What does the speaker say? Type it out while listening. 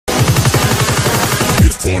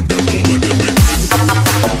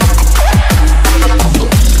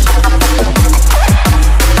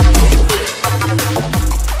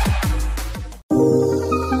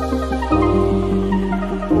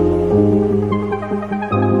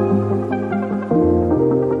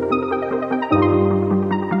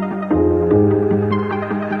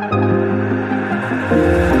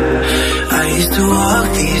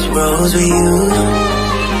roads with you.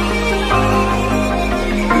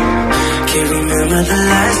 Can't remember the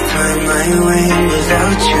last time I went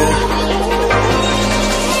without you.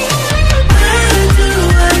 Where do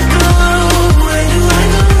I go? Where do I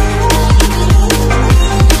go?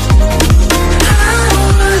 How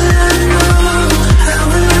will I know? How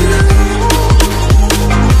will I know?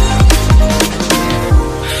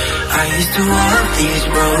 I used to walk these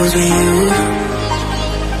roads with you.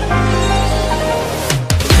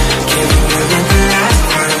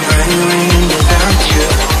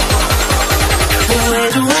 Where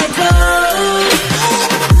do I go?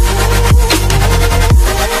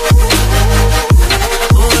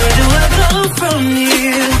 Where do I go from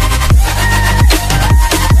here?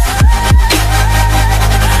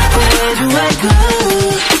 Where do I go?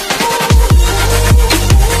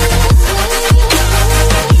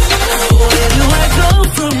 Where do I go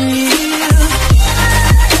from here?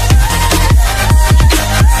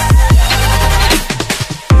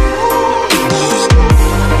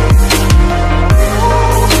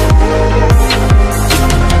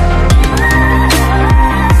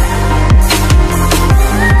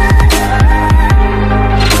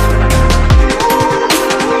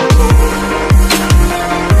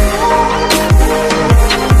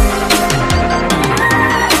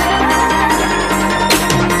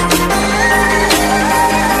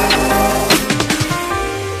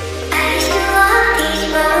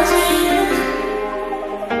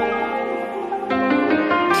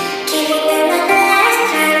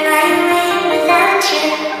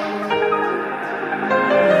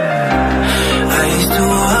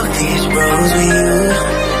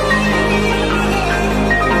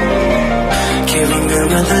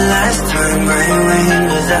 Remember the last time I went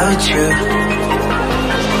without you.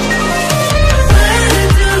 Where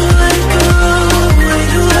do I go? Where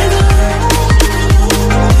do I go?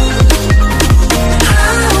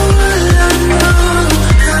 How will I know?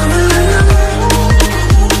 How will I know?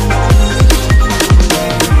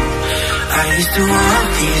 I used to walk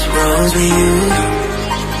these roads with you.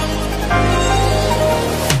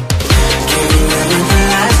 Can't remember the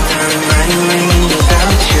last time I went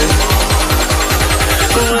without you.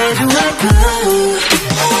 Where do I go?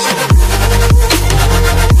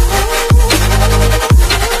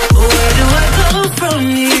 Where do I go from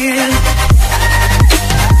here?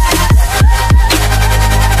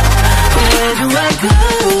 Where do I go?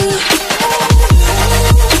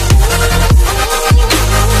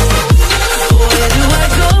 Where do I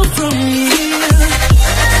go from here?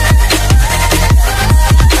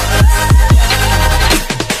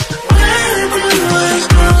 Where do I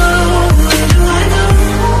go?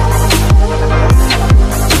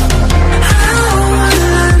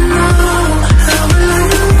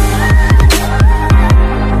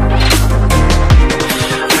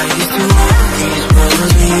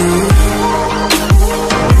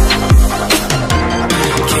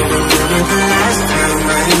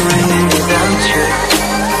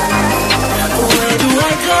 Where do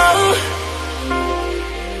I go?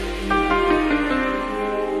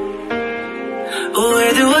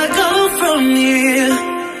 Where do I go from here?